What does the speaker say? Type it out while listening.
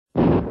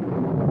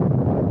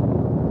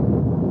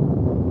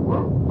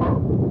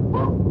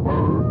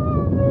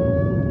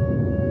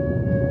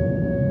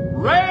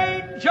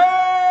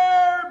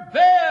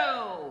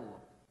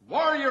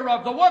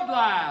of the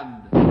woodland.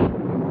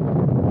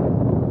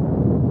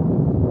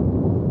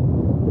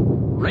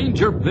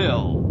 Ranger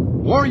Bill,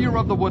 warrior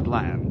of the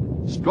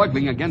woodland,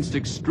 struggling against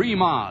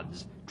extreme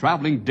odds,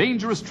 traveling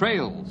dangerous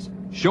trails,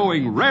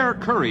 showing rare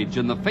courage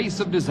in the face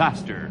of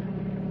disaster.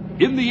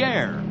 In the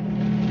air.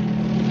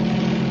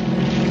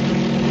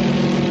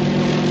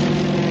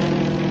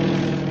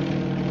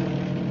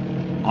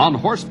 On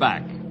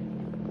horseback.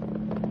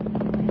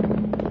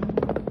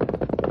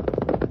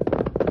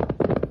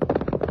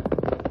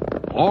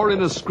 Or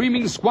in a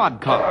screaming squad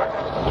car.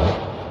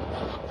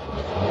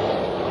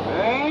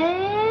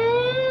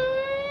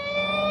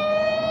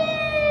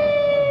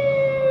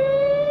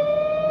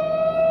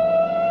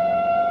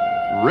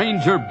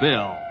 Ranger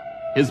Bill,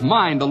 his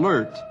mind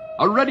alert,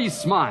 a ready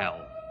smile,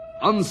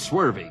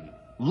 unswerving,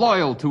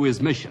 loyal to his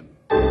mission.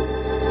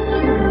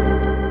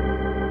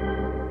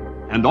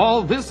 And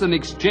all this in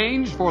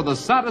exchange for the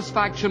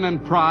satisfaction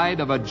and pride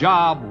of a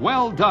job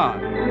well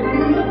done.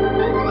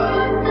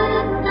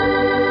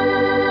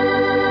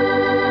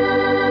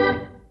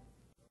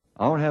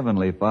 Our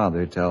Heavenly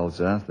Father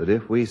tells us that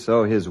if we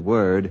sow His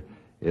word,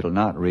 it'll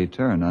not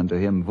return unto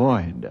Him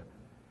void.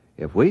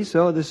 If we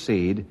sow the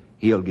seed,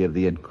 He'll give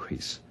the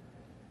increase.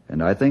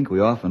 And I think we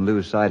often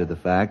lose sight of the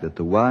fact that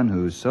the one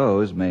who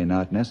sows may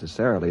not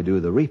necessarily do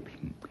the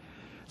reaping.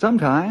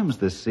 Sometimes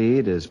the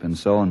seed has been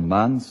sown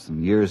months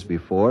and years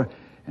before,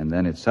 and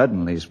then it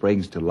suddenly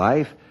springs to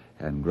life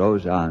and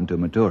grows on to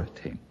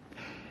maturity.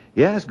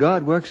 Yes,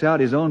 God works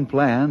out His own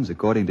plans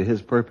according to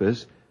His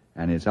purpose,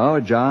 and it's our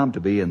job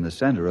to be in the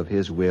center of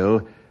His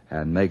will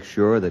and make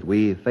sure that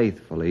we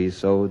faithfully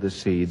sow the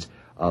seeds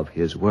of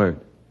His word.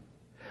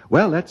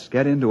 Well, let's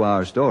get into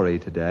our story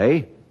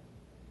today.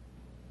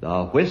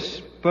 The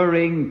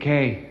Whispering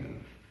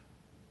Cave.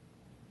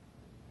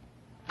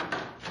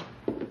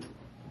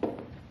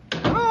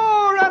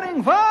 Oh,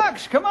 Running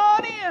Fox, come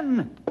on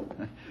in.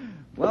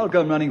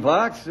 Welcome, Running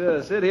Fox.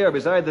 Sit here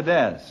beside the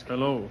desk.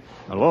 Hello.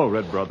 Hello,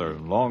 Red Brother.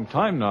 Long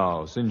time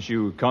now since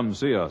you come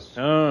see us.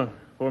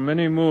 For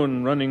many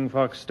moon, Running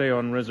Fox stay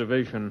on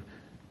reservation.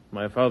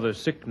 My father's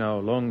sick now,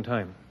 long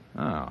time.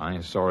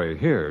 I'm sorry to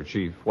hear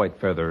Chief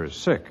Whitefeather is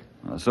sick.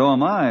 So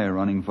am I,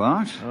 Running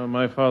Fox.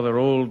 My father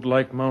old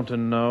like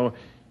mountain now.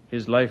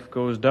 His life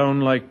goes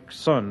down like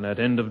sun at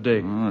end of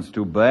day. Oh, that's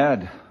too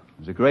bad.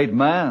 He's a great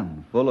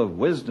man, full of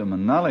wisdom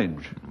and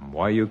knowledge.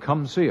 Why you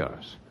come see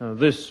us?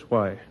 This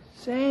why?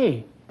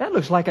 Say, that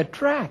looks like a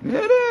tract.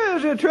 It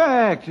is a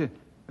tract.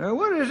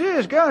 What has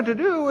this got to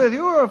do with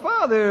your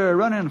father,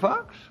 Running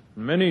Fox?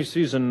 Many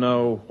season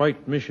now,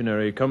 white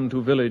missionary come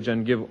to village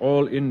and give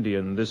all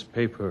Indian this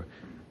paper.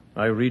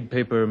 I read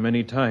paper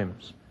many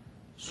times.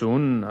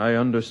 Soon I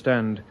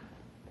understand.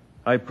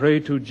 I pray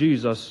to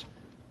Jesus,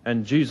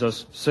 and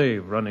Jesus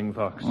save Running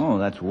Fox. Oh,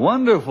 that's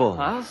wonderful.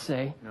 I'll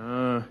say.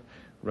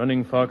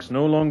 Running Fox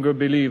no longer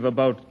believe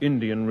about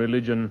Indian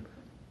religion.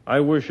 I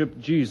worship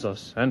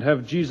Jesus, and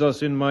have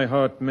Jesus in my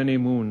heart many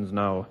moons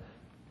now.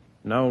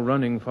 Now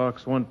Running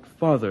Fox want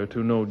father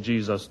to know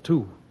Jesus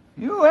too.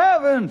 You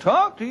haven't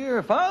talked to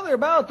your father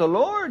about the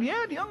Lord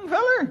yet, young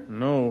feller?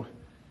 No.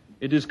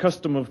 It is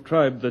custom of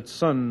tribe that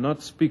son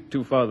not speak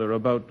to father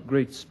about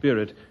Great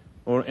Spirit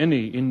or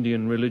any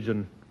Indian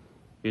religion.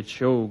 It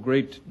show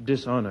great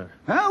dishonor.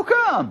 How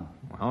come?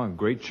 Well, a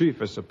great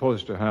chief is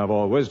supposed to have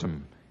all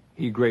wisdom.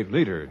 He great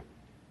leader.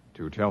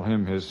 To tell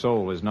him his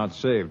soul is not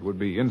saved would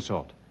be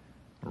insult.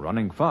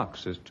 Running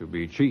Fox is to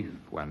be chief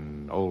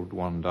when old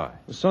one die.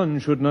 The son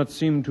should not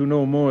seem to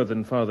know more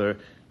than father,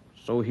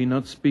 so he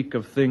not speak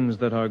of things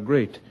that are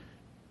great.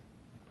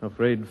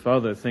 Afraid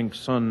father thinks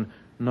son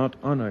not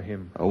honor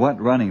him. What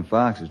Running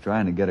Fox is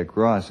trying to get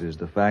across is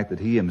the fact that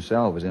he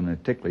himself is in a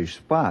ticklish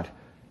spot.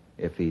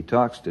 If he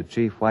talks to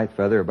Chief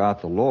Whitefeather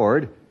about the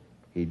Lord,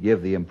 he'd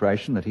give the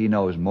impression that he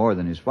knows more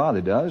than his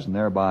father does and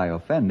thereby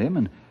offend him,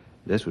 and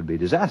this would be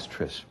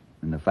disastrous.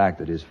 And the fact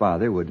that his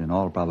father would in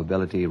all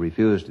probability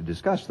refuse to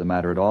discuss the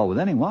matter at all with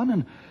anyone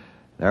and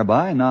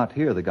thereby not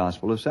hear the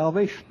gospel of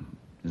salvation.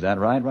 Is that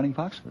right, Running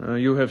Fox?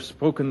 You have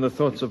spoken the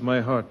thoughts of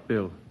my heart,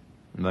 Bill.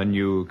 Then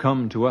you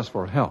come to us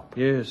for help.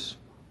 Yes.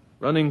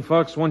 Running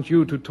Fox want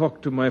you to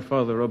talk to my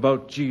father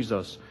about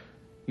Jesus.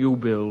 You,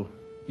 Bill.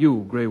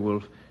 You, Grey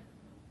Wolf.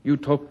 You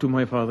talk to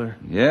my father.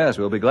 Yes,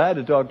 we'll be glad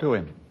to talk to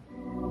him.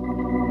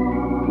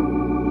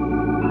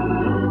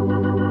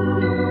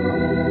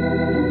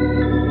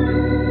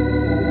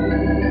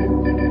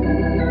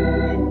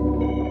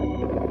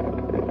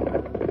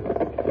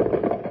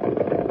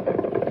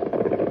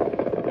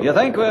 You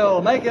think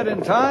we'll make it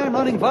in time,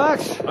 Running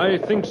Fox? I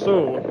think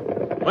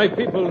so. My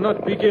people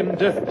not begin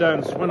death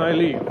dance when I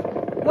leave.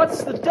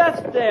 What's the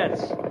death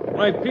dance?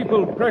 My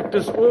people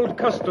practice old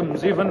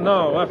customs even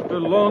now after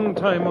long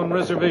time on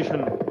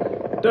reservation.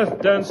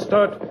 Death dance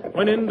start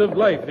when end of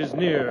life is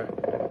near.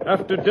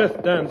 After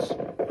death dance,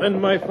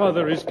 then my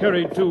father is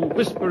carried to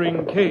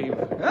Whispering Cave.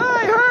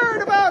 I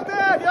heard about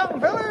that,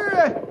 young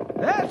feller.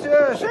 That's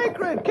a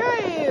sacred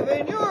cave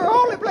in your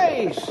holy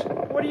place.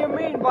 What do you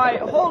mean by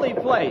holy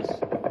place?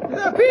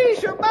 The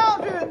piece of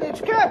mountain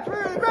that's kept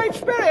for the Great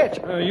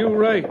Spirit. You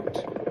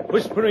right.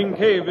 Whispering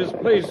Cave is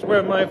place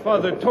where my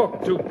father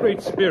talked to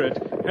Great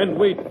Spirit and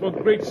wait for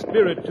Great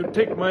Spirit to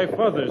take my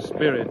father's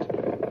spirit.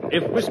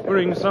 If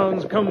whispering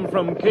sounds come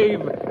from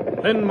cave,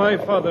 then my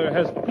father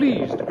has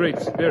pleased Great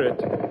Spirit.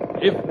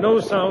 If no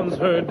sounds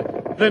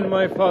heard, then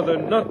my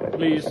father not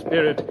pleased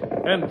Spirit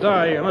and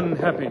die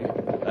unhappy.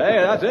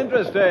 Hey, that's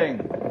interesting.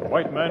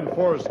 White man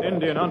force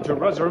Indian onto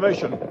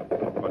reservation,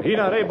 but he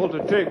not able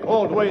to take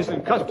old ways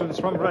and customs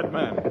from red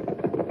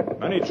man.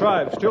 Many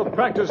tribes still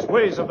practice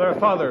ways of their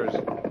fathers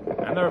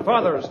and their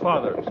fathers'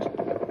 fathers.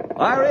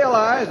 I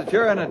realize that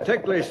you're in a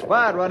ticklish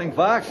spot, Running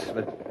Fox,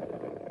 but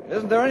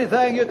isn't there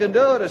anything you can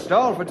do to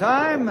stall for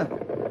time?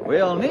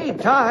 We'll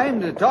need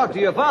time to talk to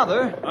your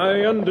father.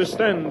 I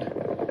understand.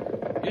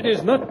 It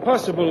is not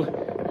possible,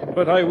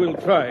 but I will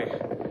try.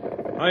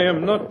 I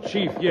am not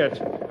chief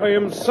yet. I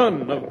am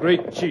son of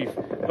great chief,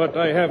 but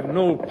I have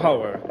no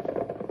power.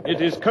 It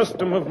is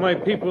custom of my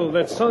people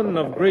that son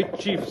of great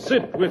chief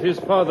sit with his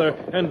father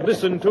and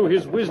listen to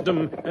his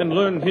wisdom and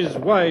learn his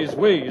wise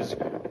ways.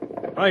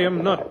 I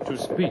am not to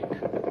speak.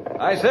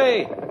 I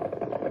see.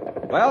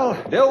 Well,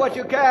 do what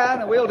you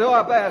can, and we'll do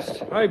our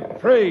best. I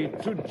pray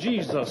to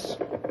Jesus.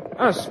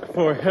 Ask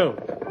for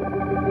help.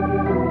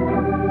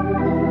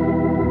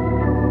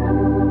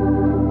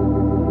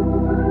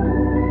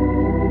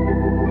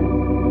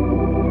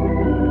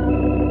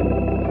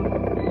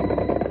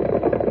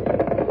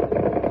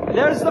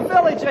 There's the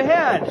village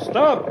ahead.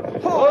 Stop!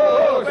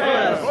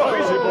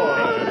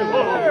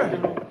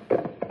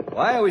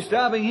 Why are we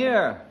stopping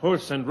here?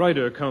 Horse and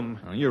rider come.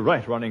 You're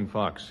right, Running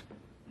Fox.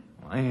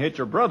 I hate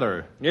your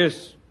brother.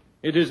 Yes,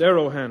 it is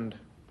Arrowhand.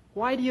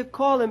 Why do you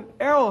call him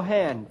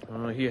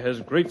Arrowhand? He has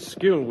great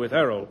skill with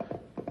arrow.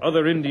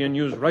 Other Indian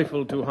use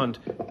rifle to hunt.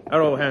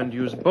 Arrowhand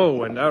use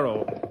bow and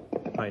arrow.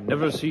 I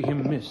never see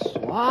him miss.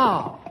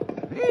 Wow.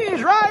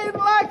 He's riding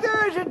like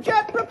there's a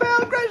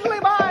jet-propelled grizzly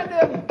behind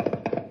him.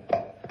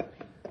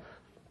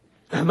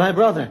 My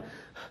brother,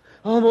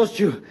 almost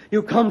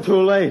you come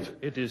too late.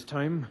 It is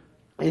time.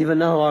 Even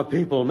now our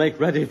people make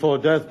ready for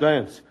death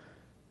dance.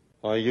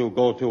 Or you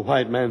go to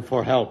white man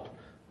for help.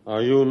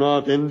 Are you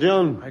not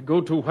Indian? I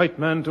go to white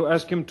man to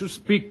ask him to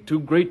speak to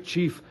great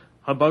chief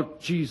about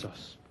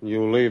Jesus.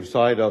 You leave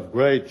side of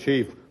great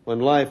chief when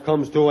life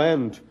comes to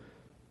end.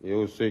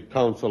 You seek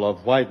counsel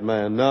of white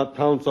man, not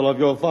counsel of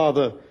your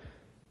father.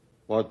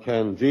 What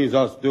can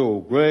Jesus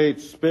do?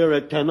 Great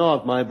Spirit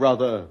cannot, my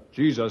brother.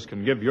 Jesus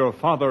can give your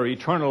father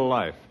eternal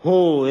life.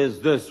 Who is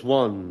this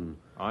one?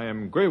 I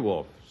am Grey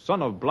Wolf,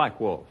 son of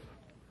Black Wolf.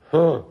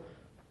 Huh.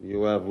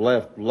 You have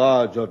left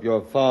lodge of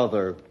your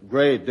father,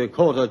 great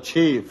Dakota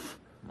chief.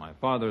 My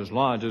father's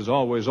lodge is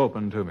always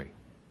open to me.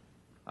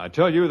 I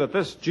tell you that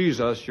this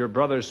Jesus your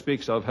brother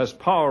speaks of has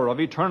power of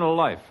eternal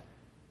life.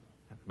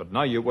 But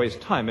now you waste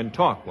time in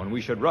talk when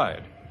we should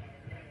ride.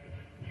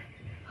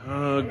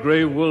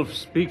 Grey Wolf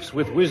speaks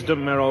with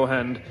wisdom,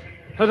 Arrowhand.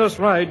 Let us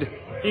ride.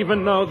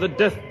 Even now the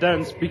death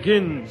dance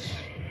begins.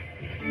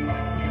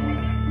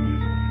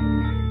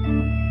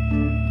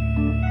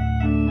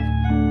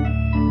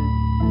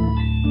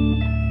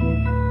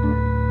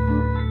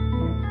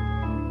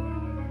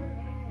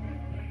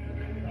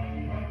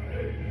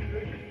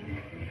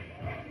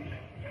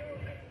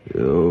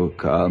 You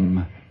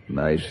come,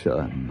 my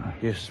son.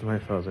 Yes, my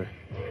father.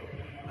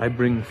 I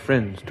bring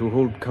friends to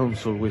hold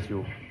counsel with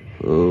you.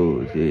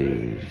 Who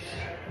these?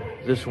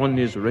 This one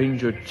is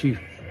Ranger Chief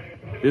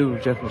Bill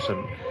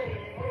Jefferson,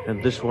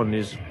 and this one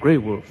is Grey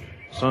Wolf,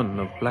 son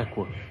of Black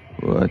Wolf.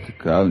 What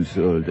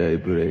counsel they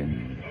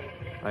bring?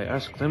 I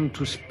ask them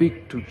to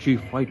speak to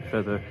Chief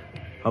Whitefeather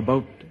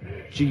about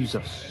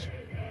Jesus.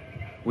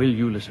 Will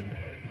you listen?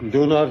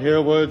 Do not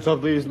hear words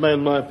of these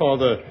men, my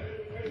father.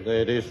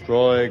 They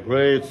destroy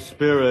great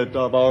spirit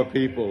of our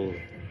people.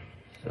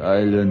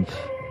 Silence,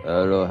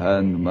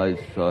 Arrowhand, my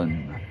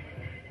son.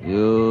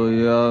 You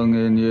young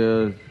in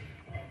years,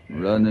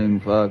 Running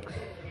Fox,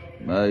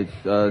 my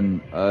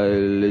son, I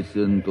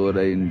listen to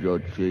Ranger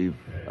Chief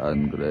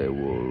and Grey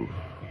Wolf.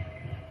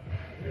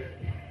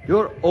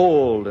 You're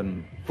old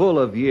and full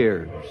of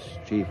years,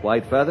 Chief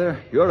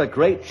Whitefeather. You're a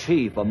great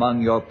chief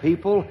among your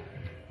people,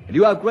 and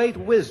you have great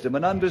wisdom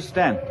and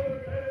understanding.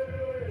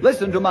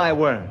 Listen to my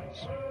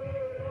words.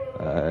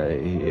 I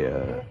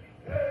hear.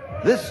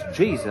 This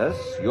Jesus,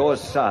 your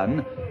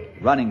son,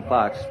 Running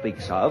Fox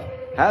speaks of,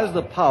 has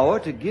the power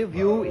to give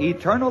you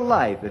eternal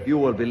life if you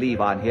will believe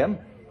on him.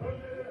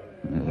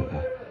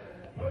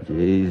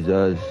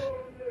 Jesus,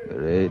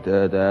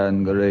 greater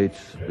than Great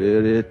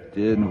Spirit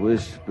in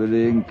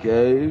Whispering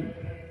Cave?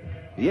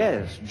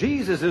 Yes,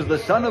 Jesus is the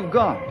Son of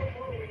God.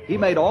 He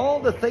made all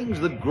the things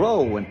that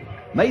grow and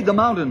made the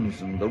mountains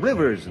and the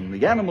rivers and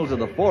the animals of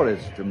the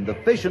forest and the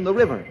fish in the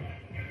river.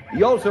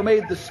 He also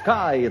made the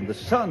sky and the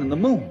sun and the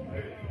moon.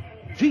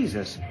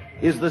 Jesus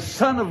is the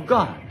Son of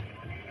God.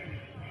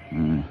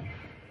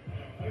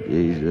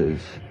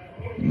 Jesus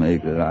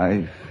make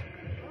life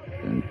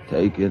and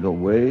take it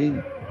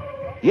away?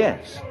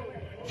 Yes.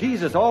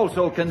 Jesus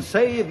also can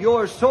save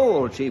your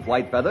soul, Chief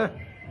Whitefeather.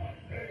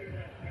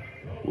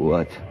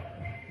 What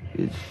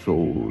is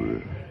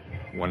soul?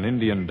 When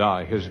Indian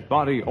die, his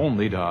body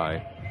only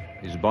die.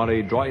 His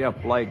body dry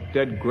up like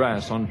dead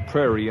grass on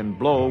prairie and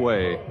blow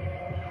away.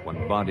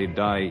 When body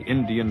die,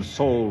 Indian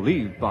soul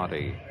leave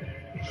body.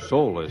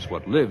 Soul is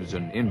what lives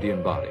in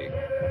Indian body.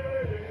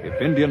 If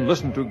Indian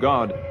listen to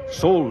God,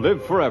 soul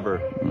live forever.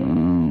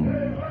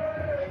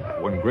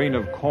 When grain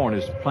of corn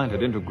is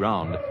planted into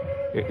ground,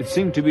 it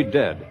seemed to be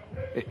dead.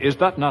 Is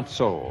that not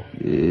so?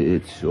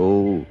 It's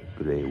so,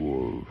 Grey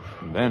Wolf.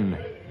 Then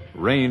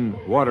rain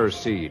water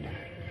seed,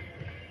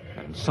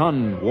 and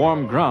sun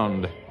warm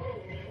ground,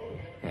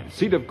 and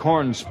seed of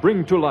corn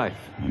spring to life.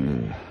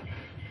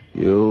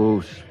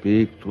 You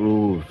speak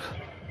truth.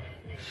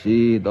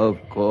 Seed of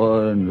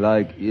corn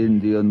like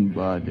Indian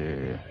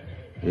body.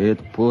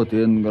 It put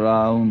in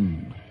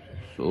ground.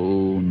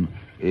 Soon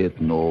it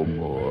no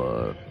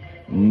more.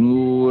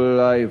 New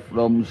life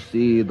from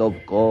seed of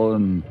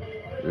corn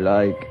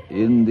like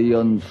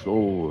Indian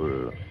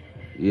soul.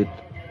 It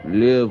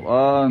live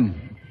on.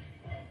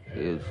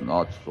 It's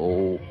not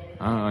so.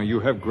 You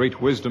have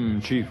great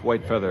wisdom, Chief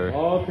Whitefeather.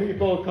 All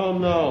people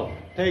come now.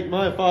 Take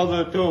my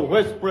father to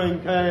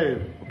Whispering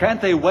Cave. Can't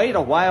they wait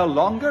a while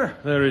longer?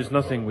 There is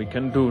nothing we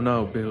can do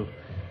now, Bill.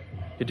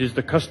 It is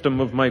the custom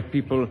of my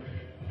people,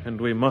 and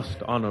we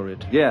must honor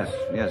it. Yes,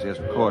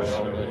 of course.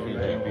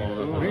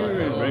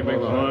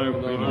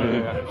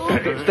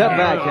 Step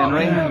back,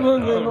 Henry.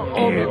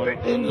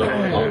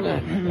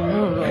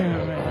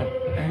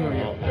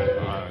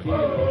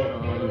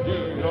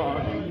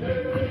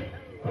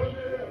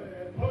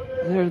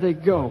 There they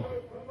go.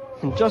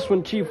 And just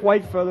when Chief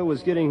Whitefeather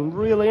was getting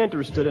really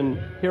interested in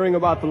hearing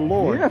about the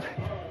Lord. Yep.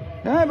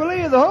 I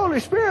believe the Holy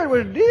Spirit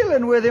was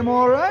dealing with him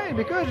all right,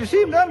 because he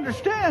seemed to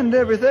understand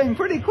everything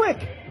pretty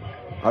quick.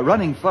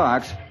 Running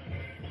Fox,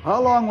 how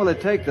long will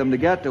it take them to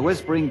get to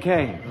Whispering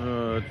Cave?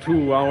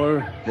 2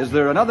 hours. Is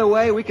there another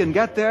way we can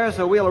get there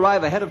so we'll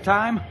arrive ahead of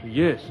time?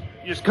 Yes.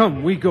 Yes,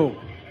 come, we go.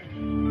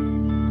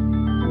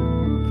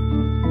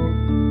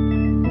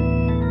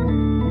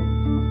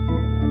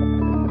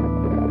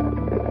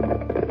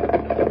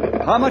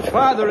 How much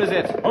farther is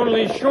it?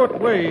 Only short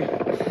way.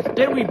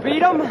 Did we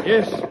beat them?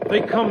 Yes,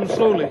 they come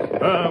slowly.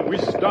 We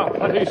stop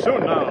plenty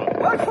soon now.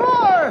 What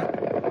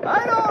for?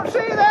 I don't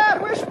see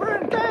that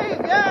Whispering Cave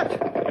yet.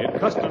 It's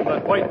custom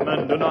that white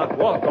men do not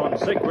walk on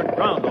sacred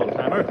ground, old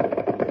timer.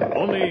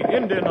 Only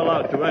Indian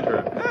allowed to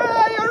enter.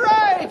 You're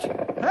right.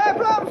 I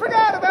plumb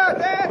forgot about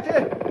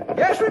that.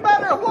 Guess we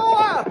better whoa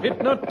up.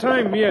 It's not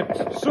time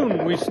yet.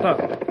 Soon we stop.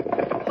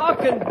 How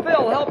can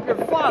Bill help your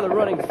father,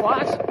 Running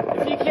Fox,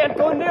 if he can't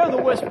go near the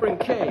Whispering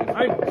Cave?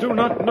 I do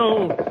not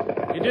know.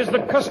 It is the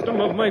custom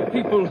of my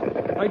people.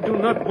 I do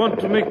not want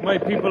to make my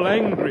people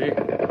angry.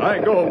 I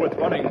go with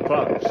Running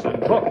Fox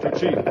and talk to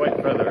Chief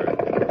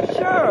Whitefeather.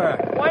 Sure,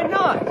 why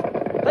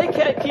not? They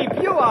can't keep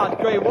you out,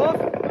 Grey Wolf.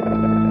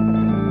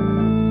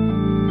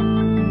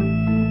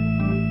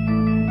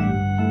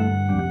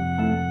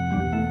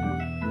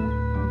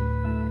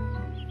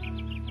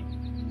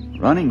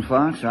 Running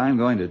Fox, I'm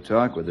going to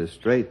talk with a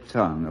straight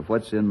tongue of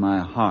what's in my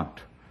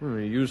heart.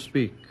 You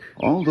speak.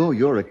 Although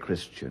you're a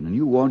Christian and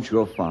you want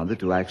your father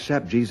to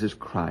accept Jesus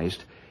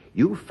Christ,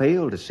 you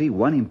fail to see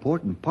one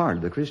important part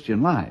of the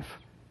Christian life.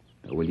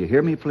 Now, will you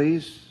hear me,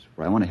 please?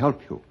 For I want to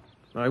help you.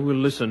 I will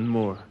listen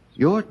more.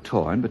 You're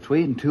torn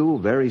between two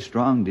very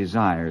strong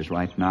desires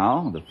right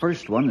now. The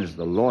first one is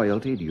the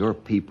loyalty to your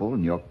people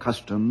and your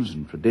customs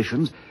and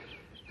traditions.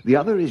 The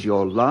other is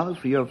your love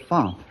for your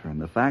father and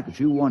the fact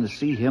that you want to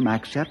see him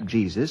accept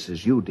Jesus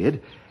as you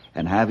did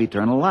and have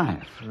eternal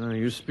life.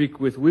 You speak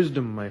with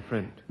wisdom, my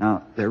friend.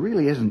 Now, there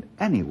really isn't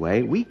any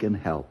way we can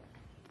help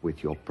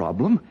with your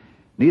problem.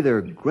 Neither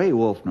Grey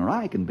Wolf nor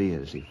I can be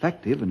as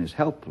effective and as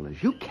helpful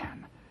as you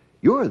can.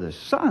 You're the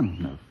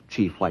son of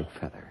Chief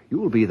Whitefeather. You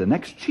will be the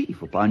next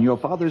chief upon your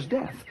father's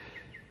death.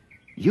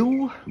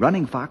 You,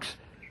 Running Fox,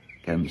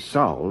 can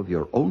solve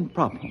your own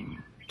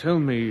problem. Tell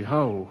me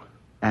how.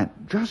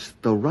 At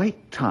just the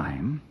right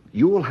time,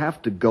 you will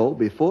have to go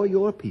before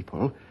your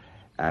people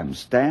and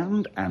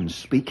stand and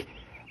speak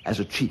as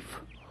a chief.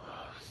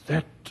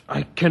 That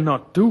I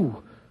cannot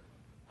do.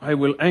 I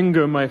will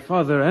anger my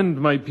father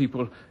and my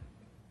people.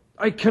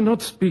 I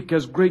cannot speak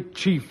as great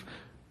chief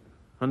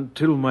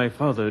until my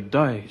father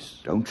dies.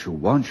 Don't you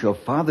want your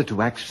father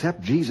to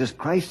accept Jesus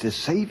Christ as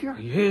Savior?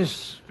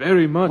 Yes,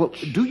 very much. Well,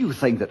 do you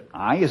think that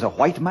I, as a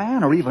white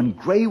man, or even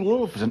Grey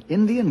Wolf, as an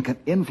Indian, can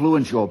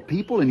influence your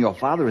people and your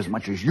father as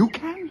much as you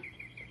can?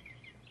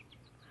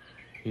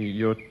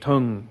 Your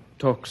tongue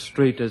talks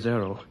straight as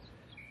arrow.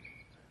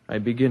 I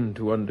begin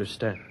to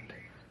understand.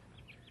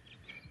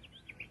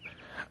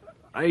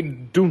 I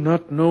do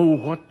not know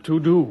what to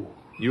do.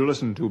 You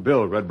listen to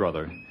Bill, Red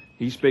Brother.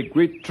 He spake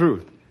great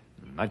truth.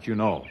 That you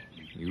know.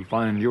 You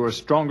find you're a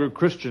stronger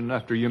Christian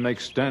after you make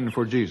stand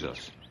for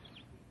Jesus.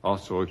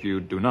 Also, if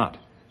you do not,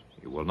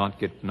 you will not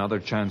get another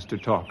chance to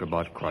talk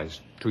about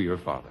Christ to your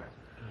father.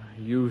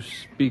 You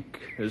speak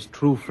as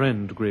true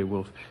friend, Grey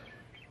Wolf.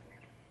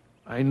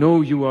 I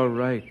know you are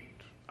right.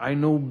 I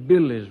know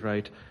Bill is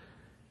right.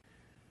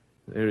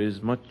 There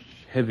is much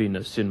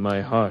heaviness in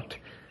my heart.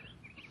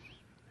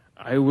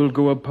 I will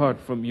go apart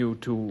from you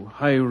to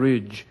High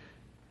Ridge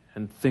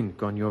and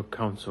think on your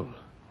counsel.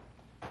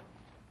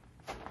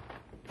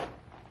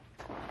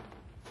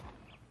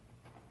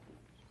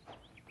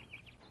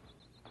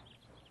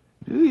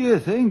 Do you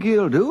think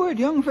he'll do it,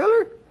 young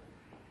feller?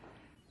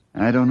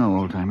 I don't know,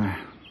 old-timer.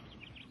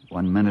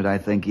 1 minute I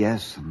think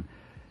yes, and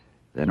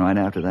then right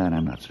after that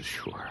I'm not so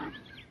sure.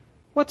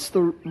 What's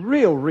the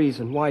real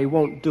reason why he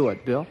won't do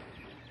it, Bill?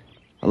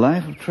 A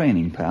life of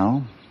training,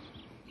 pal.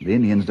 The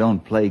Indians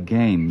don't play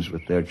games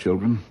with their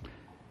children.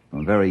 From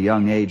a very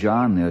young age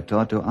on, they're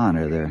taught to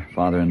honor their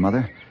father and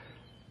mother.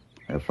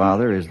 Their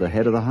father is the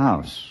head of the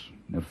house.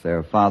 If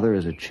their father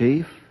is a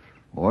chief,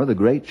 or the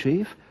great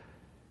chief,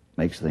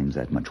 makes things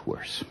that much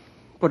worse.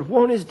 But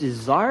won't his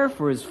desire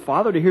for his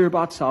father to hear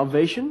about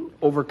salvation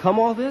overcome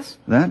all this?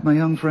 That, my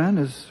young friend,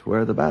 is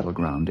where the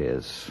battleground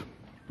is.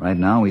 Right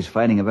now, he's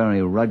fighting a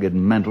very rugged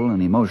mental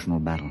and emotional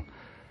battle.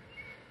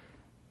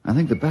 I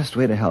think the best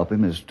way to help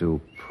him is to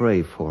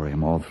pray for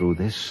him all through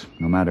this.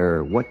 No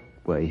matter what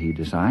way he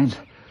decides,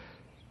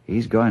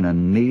 he's going to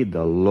need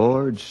the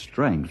Lord's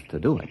strength to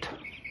do it.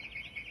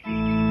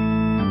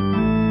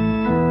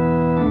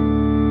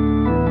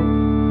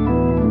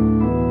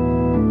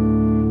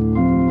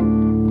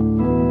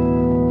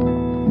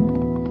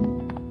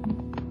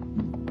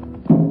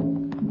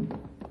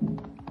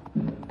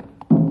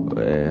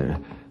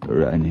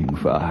 Running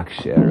Fox,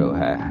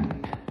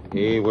 Arrowhand.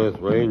 He with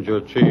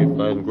Ranger Chief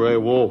and Grey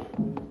Wolf.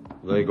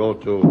 They go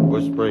to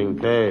Whispering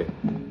Cave.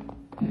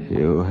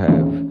 You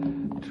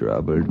have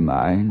troubled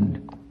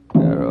mind,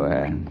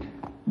 Arrowhand?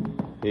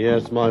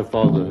 Yes, my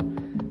father.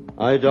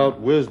 I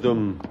doubt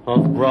wisdom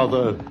of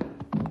brother.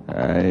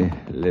 I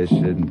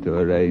listen to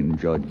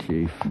Ranger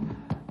Chief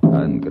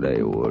and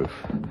Grey Wolf.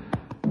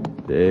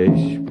 They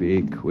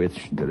speak with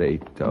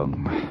straight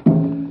tongue.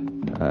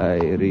 I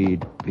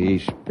read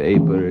piece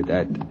paper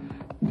that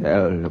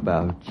tell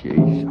about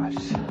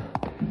Jesus.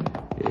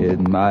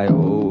 In my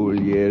old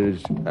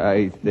years,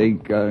 I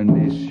think on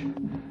this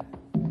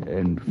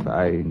and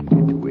find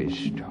it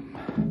wisdom.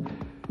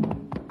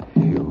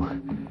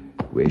 You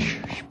wish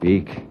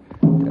speak,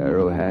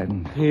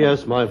 Arrowhand?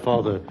 Yes, my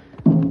father.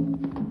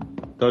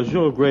 Does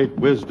your great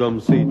wisdom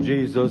see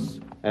Jesus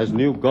as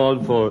new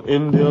God for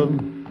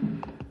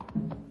Indian?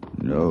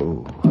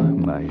 No,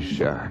 my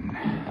son.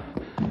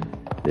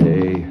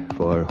 They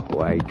for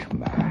white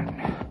man.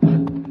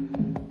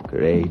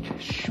 Great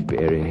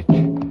Spirit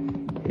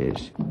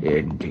is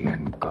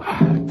Indian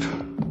God.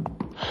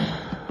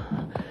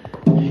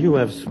 You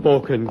have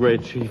spoken,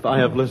 great chief. I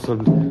have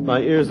listened. My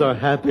ears are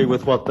happy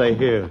with what they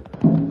hear.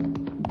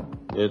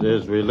 It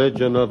is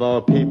religion of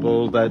our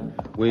people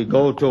that we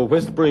go to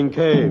Whispering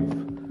Cave.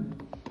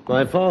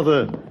 My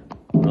father,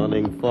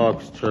 Running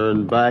Fox,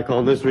 turned back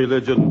on this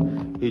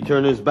religion. He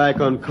turned his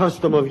back on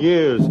custom of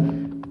years.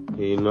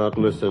 He not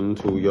listened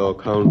to your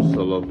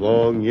counsel of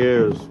long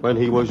years when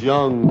he was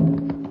young.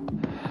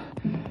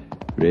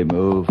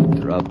 Remove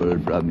trouble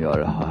from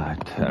your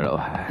heart,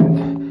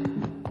 Arrowhand.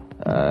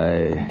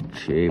 I,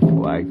 Chief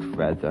White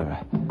Feather,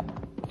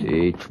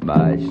 teach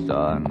my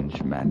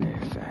sons many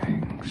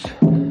things.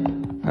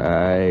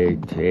 I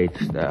teach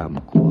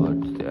them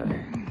good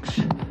things.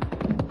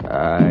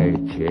 I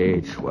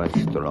teach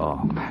with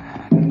strong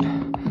hand.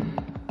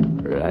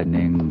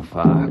 Running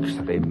Fox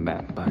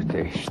remember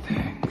these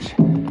things.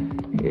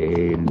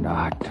 He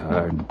not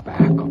turn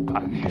back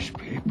upon his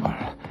people.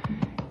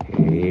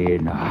 He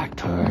not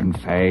turn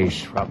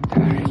face from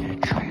their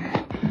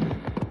religion.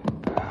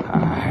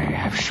 I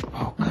have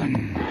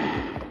spoken.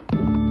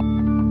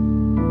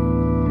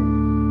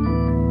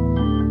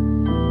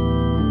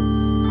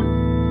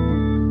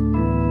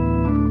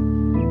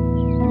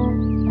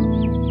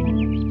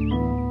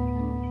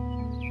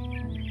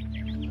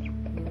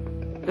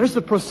 There's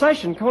the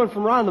procession coming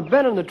from around the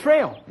bend in the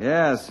trail.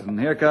 Yes, and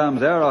here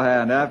comes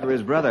Arrowhand after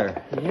his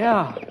brother.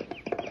 Yeah.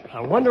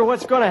 I wonder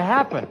what's going to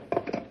happen.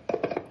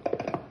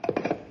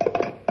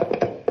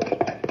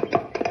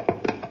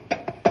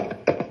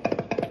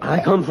 I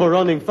come for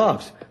Running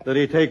Fox, that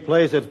he take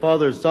place at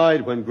father's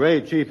side when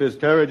Great Chief is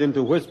carried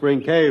into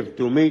Whispering Cave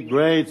to meet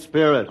Great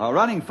Spirit.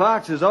 Running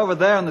Fox is over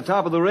there on the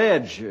top of the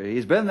ridge.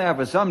 He's been there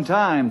for some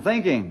time,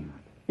 thinking.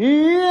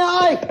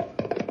 Yeah!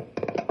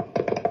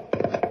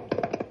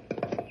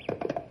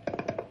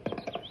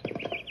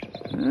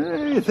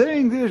 I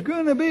think there's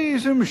going to be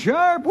some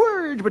sharp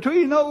words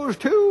between those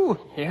two.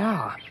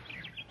 Yeah,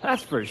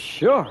 that's for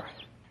sure.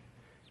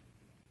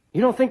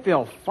 You don't think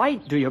they'll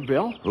fight, do you,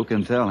 Bill? Who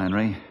can tell,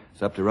 Henry?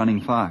 It's up to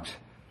Running Fox.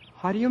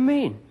 How do you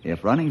mean?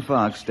 If Running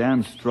Fox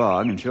stands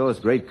strong and shows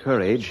great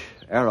courage,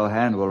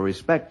 Arrowhand will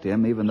respect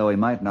him even though he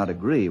might not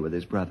agree with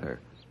his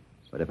brother.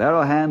 But if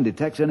Arrowhand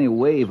detects any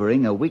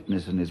wavering or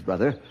weakness in his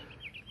brother,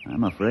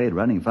 I'm afraid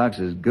Running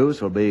Fox's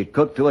goose will be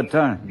cooked to a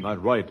turn.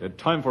 Not right.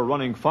 It's time for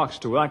Running Fox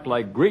to act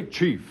like Great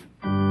Chief.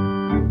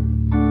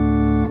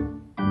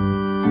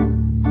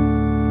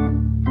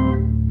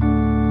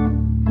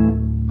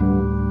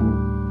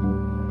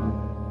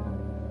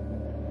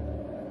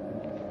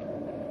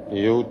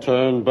 You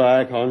turn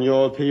back on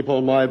your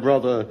people, my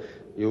brother.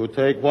 You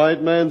take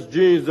white man's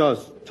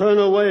Jesus. Turn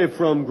away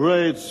from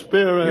Great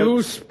Spirit.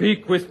 You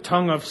speak with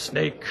tongue of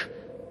snake.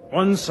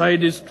 One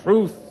side is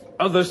truth,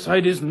 other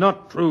side is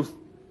not truth.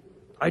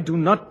 I do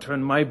not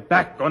turn my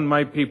back on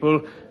my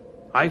people.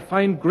 I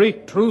find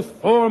great truth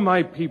for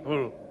my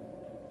people.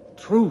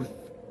 Truth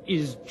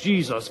is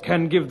Jesus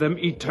can give them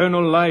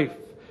eternal life.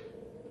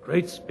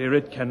 Great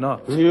Spirit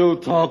cannot. You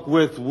talk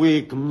with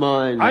weak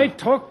mind. I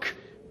talk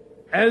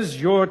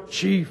as your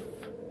chief.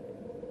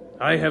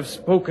 I have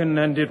spoken,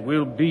 and it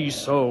will be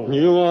so.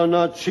 You are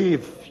not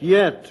chief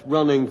yet,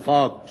 Running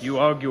Fox. You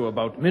argue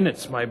about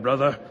minutes, my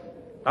brother.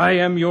 I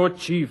am your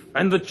chief,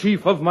 and the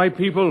chief of my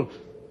people.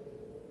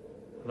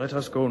 Let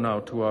us go now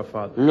to our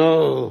father.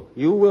 No,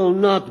 you will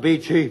not be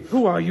chief.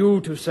 Who are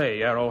you to say,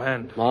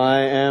 Arrowhand?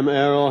 I am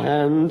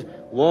Arrowhand,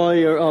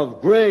 warrior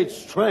of great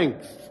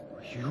strength.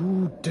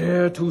 You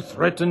dare to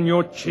threaten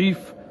your chief?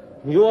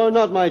 You are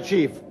not my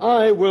chief.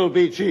 I will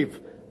be chief.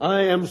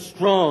 I am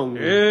strong.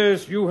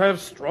 Yes, you have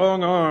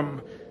strong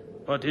arm,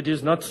 but it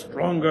is not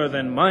stronger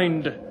than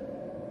mind.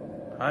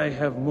 I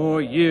have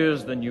more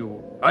years than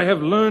you. I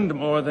have learned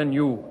more than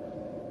you.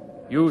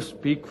 You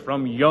speak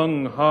from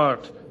young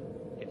heart.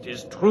 It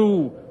is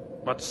true,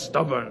 but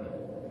stubborn.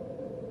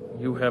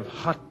 You have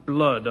hot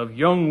blood of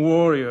young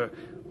warrior,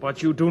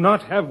 but you do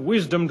not have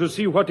wisdom to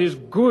see what is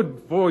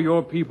good for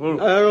your people.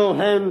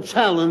 Arrowhand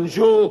challenge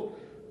you.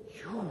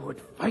 You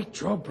would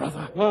fight your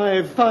brother.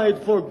 I fight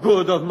for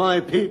good of my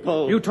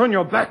people. You turn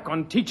your back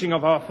on teaching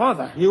of our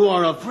father. You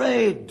are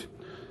afraid.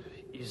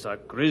 Is a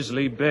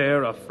grizzly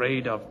bear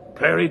afraid of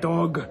prairie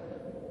dog?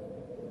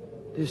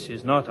 This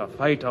is not a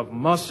fight of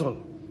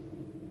muscle.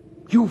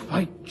 You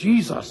fight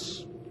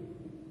Jesus.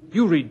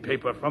 You read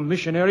paper from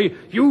missionary.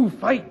 You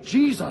fight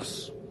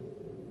Jesus.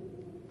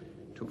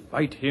 To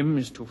fight him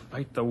is to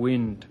fight the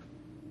wind.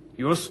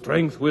 Your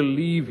strength will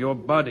leave your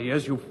body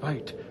as you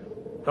fight.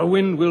 The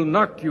wind will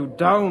knock you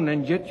down,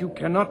 and yet you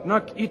cannot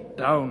knock it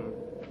down.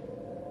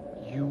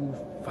 You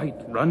fight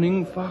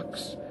Running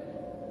Fox?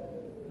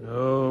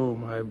 No,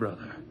 my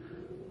brother.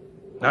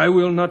 I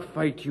will not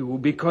fight you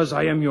because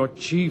I am your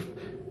chief,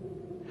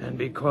 and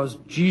because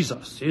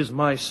Jesus is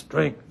my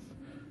strength.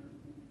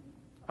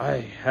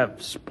 I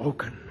have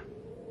spoken.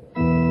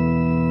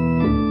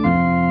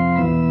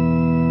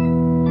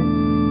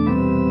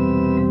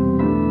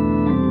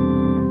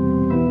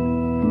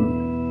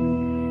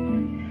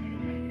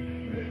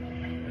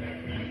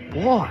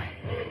 Boy,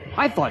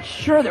 I thought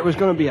sure there was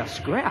going to be a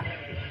scrap.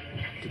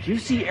 Did you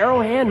see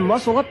Arrowhand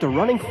muscle up to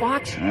Running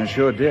Fox? I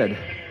sure did.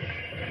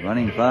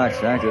 Running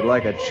Fox acted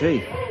like a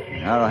chief.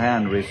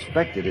 Arrowhand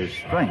respected his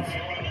strength.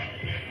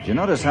 Did you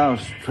notice how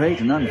straight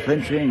and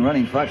unflinching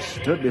Running Fox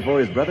stood before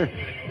his brother?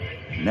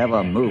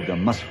 Never moved a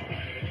muscle.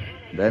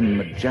 Then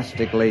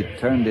majestically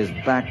turned his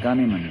back on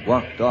him and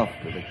walked off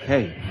to the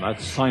cave.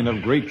 That's sign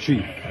of great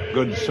chief,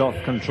 good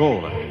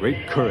self-control, and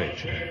great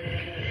courage.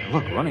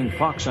 Look, Running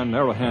Fox and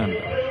Arrowhand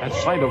at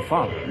sight of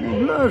father.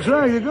 It looks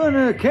like they're going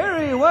to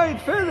carry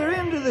White Feather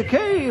into the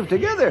cave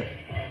together.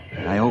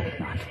 I hope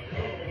not.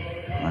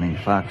 Running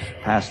Fox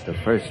passed the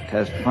first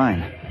test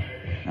fine.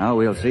 Now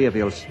we'll see if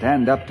he'll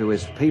stand up to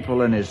his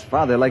people and his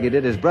father like he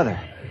did his brother.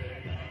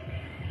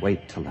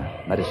 Wait till the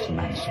medicine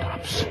man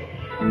stops.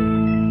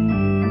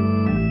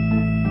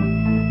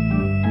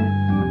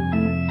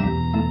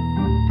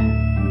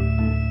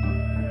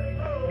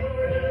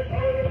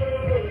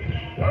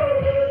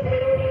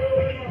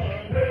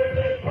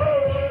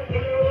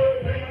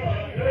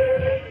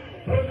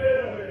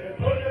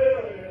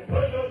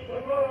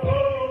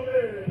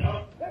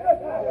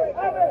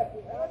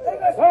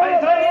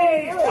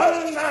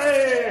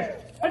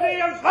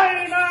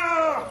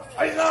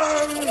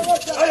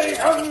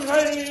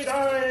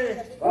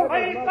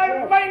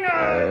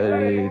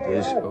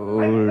 This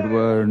old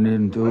one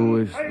into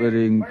a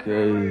spitting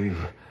cave.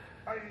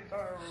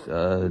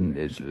 Sun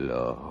is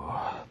low.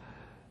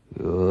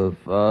 Your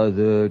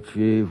father,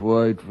 Chief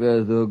White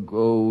Feather,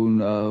 go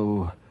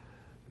now.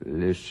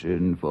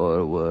 Listen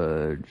for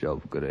words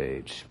of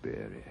great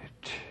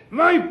spirit.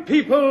 My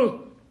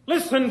people,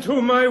 listen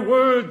to my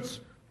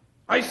words.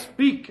 I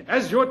speak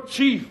as your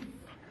chief.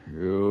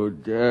 You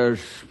dare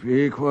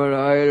speak where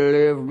I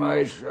live,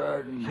 my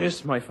son?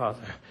 Yes, my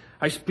father.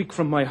 I speak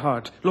from my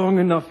heart. Long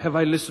enough have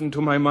I listened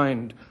to my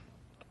mind.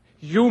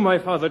 You, my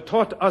father,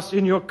 taught us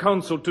in your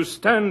council to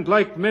stand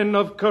like men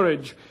of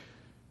courage.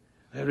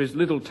 There is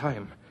little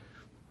time.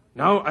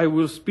 Now I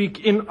will speak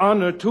in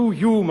honor to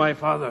you, my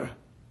father.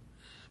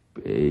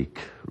 Speak,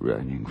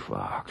 Running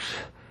Fox.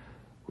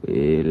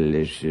 We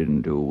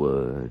listen to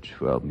words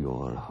from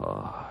your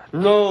heart.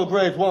 No,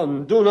 Great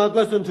One, do not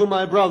listen to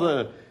my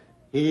brother.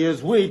 He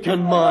is weak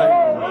in mind.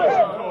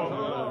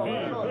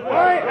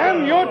 I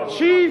am your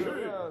chief.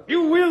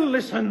 You will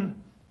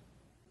listen.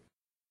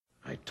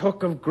 I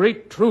talk of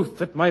great truth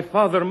that my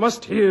father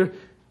must hear,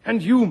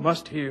 and you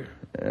must hear.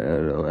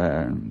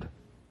 Arrowhand,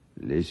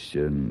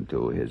 listen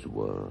to his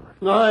word.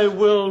 I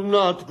will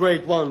not,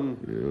 Great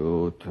One.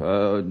 You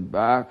turn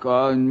back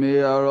on me,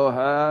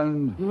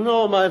 Arrowhand?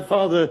 No, my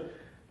father.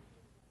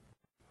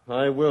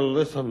 I will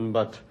listen,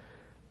 but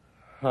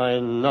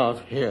I'm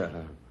not here.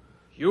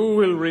 You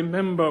will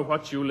remember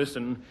what you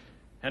listen,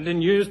 and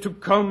in years to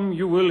come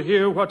you will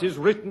hear what is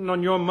written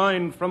on your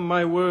mind from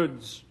my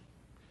words.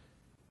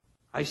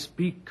 I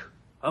speak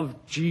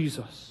of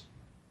Jesus.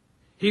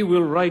 He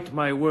will write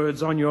my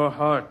words on your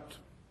heart.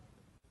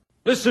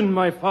 Listen,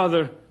 my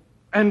father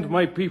and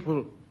my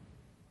people.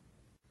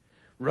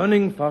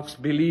 Running Fox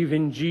believe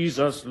in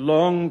Jesus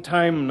long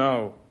time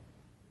now.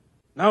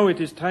 Now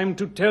it is time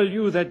to tell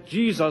you that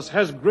Jesus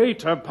has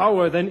greater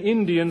power than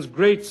Indians'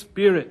 great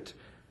spirit.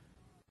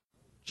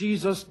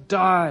 Jesus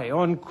died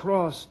on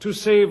cross to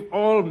save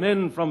all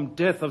men from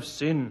death of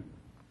sin.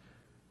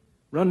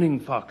 Running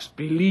Fox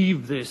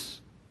believe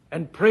this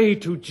and pray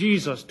to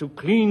Jesus to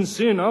clean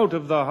sin out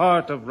of the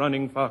heart of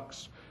Running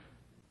Fox.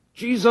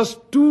 Jesus,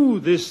 do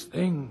this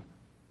thing.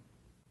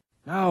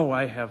 Now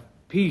I have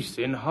peace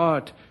in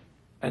heart,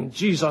 and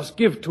Jesus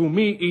give to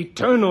me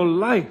eternal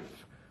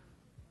life.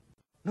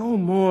 No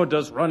more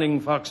does Running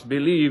Fox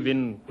believe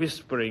in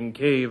Whispering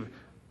Cave.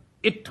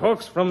 It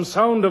talks from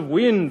sound of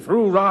wind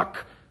through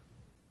rock.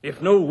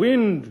 If no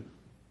wind,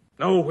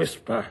 no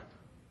whisper.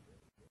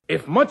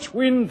 If much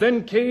wind,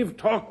 then cave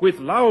talk with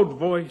loud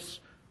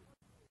voice.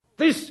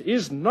 This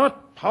is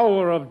not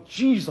power of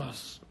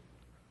Jesus.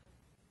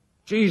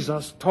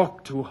 Jesus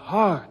talk to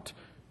heart,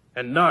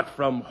 and not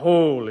from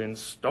hole in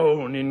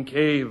stone in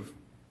cave.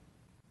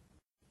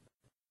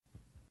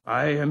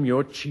 I am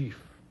your chief.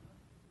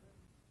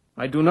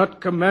 I do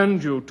not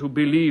command you to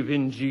believe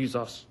in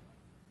Jesus.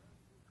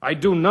 I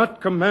do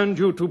not command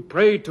you to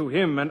pray to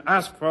him and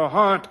ask for a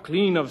heart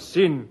clean of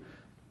sin.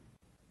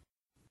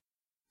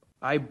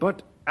 I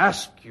but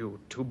ask you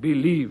to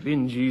believe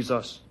in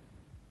Jesus.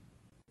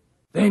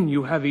 Then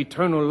you have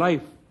eternal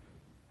life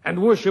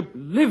and worship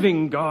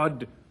living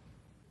God,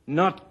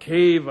 not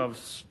cave of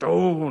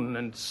stone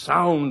and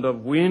sound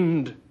of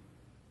wind.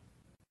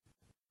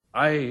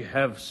 I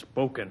have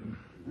spoken.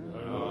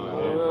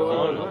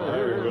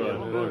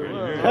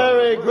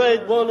 Carry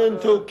great one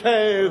into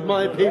cave,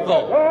 my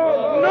people.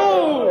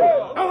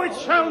 No! No, it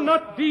shall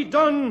not be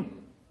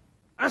done.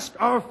 Ask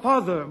our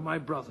father, my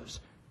brothers.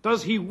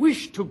 Does he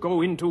wish to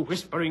go into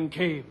Whispering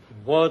Cave?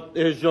 What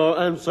is your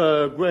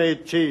answer,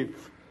 great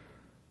chief?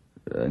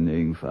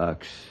 Running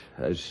Fox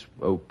has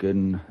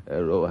spoken,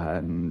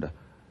 Arrowhand.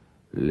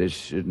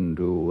 Listen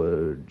to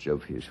words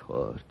of his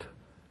heart.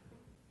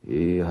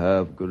 He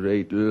have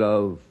great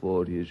love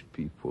for his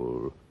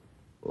people,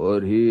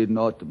 or he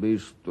not be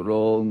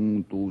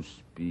strong to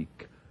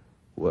speak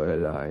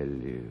while I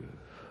live.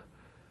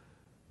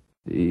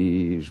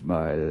 These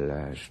my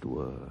last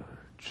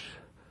words.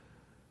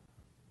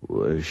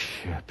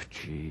 Worship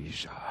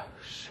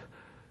Jesus.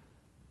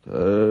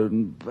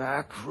 Turn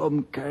back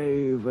from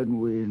cave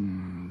and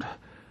wind.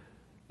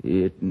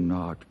 It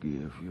not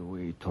give you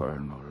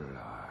eternal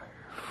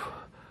life.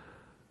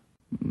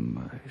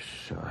 My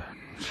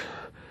sons,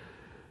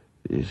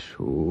 this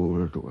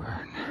old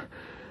one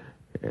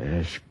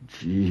ask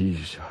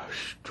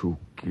Jesus to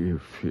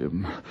give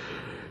him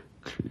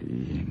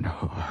clean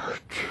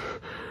heart.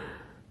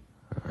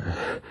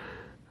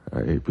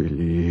 I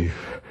believe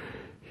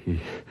he's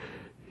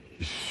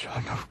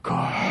Son of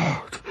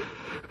God.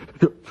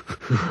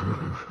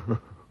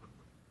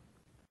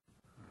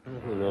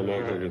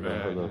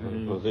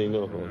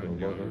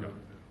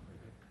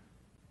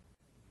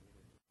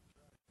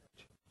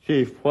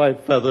 Chief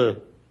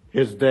Whitefeather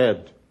is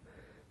dead.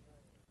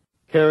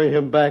 Carry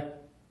him back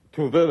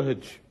to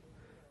village.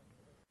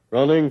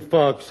 Running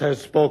Fox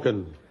has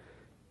spoken.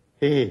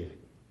 He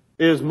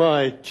is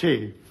my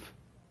chief.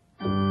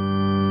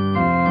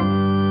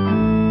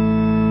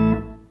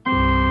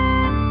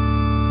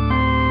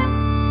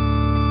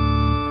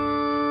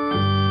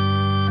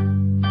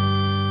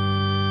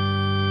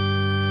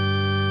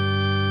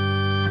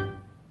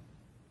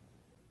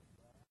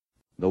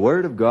 The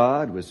Word of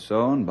God was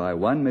sown by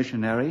one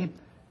missionary.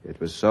 It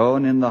was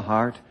sown in the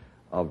heart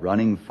of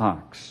Running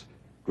Fox.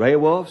 Grey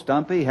Wolf,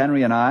 Stumpy,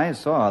 Henry, and I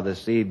saw the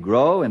seed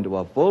grow into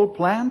a full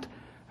plant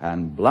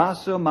and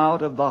blossom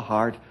out of the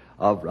heart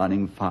of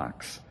Running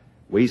Fox.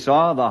 We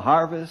saw the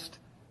harvest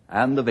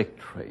and the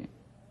victory.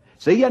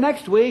 See you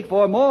next week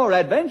for more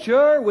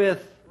adventure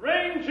with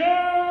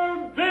Ranger!